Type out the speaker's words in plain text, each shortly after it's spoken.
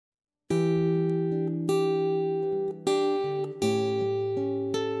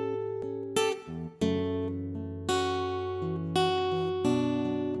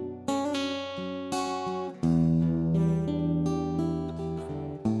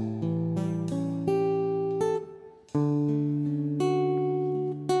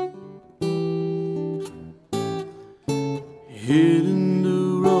Hitting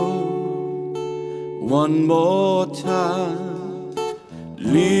the road one more time,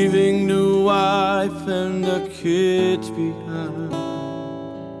 leaving the wife and the kids behind.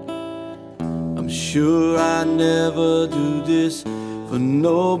 I'm sure I never do this for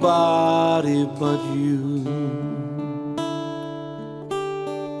nobody but you.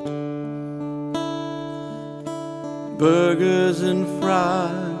 Burgers and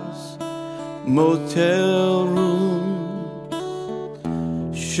fries, motel rooms,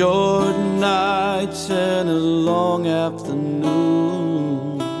 short nights and a long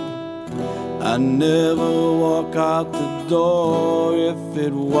afternoon. I never walk out the door if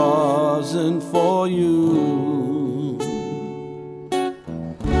it wasn't for you.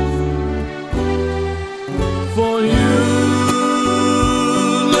 For you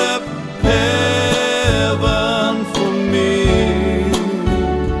left heaven for me.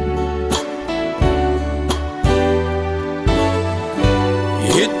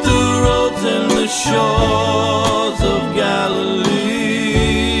 Hit the roads and the shores of Galilee.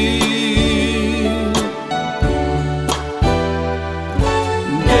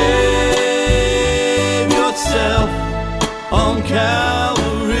 Gave yourself on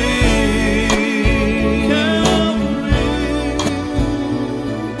Calvary.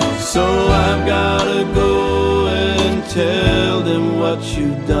 So I've gotta go and tell them what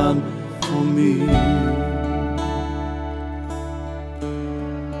you've done for me.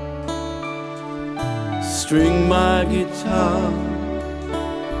 String my guitar,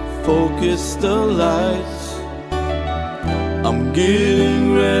 focus the lights. I'm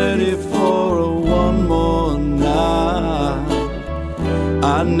getting ready for one more night.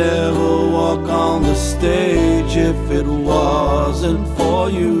 I never walk on the stage if it wasn't for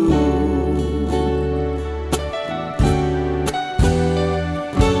you.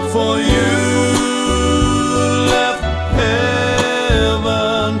 For you left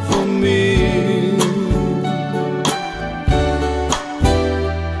heaven for me.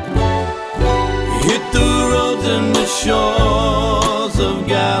 Hit the roads and the shores of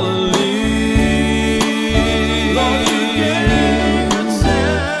Galilee.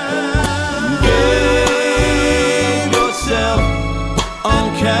 On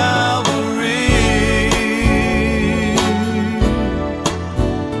Calvary.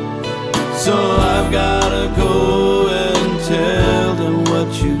 So I've gotta go and tell them what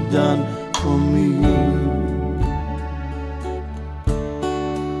you've done for me.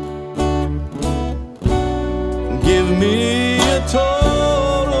 Give me a toy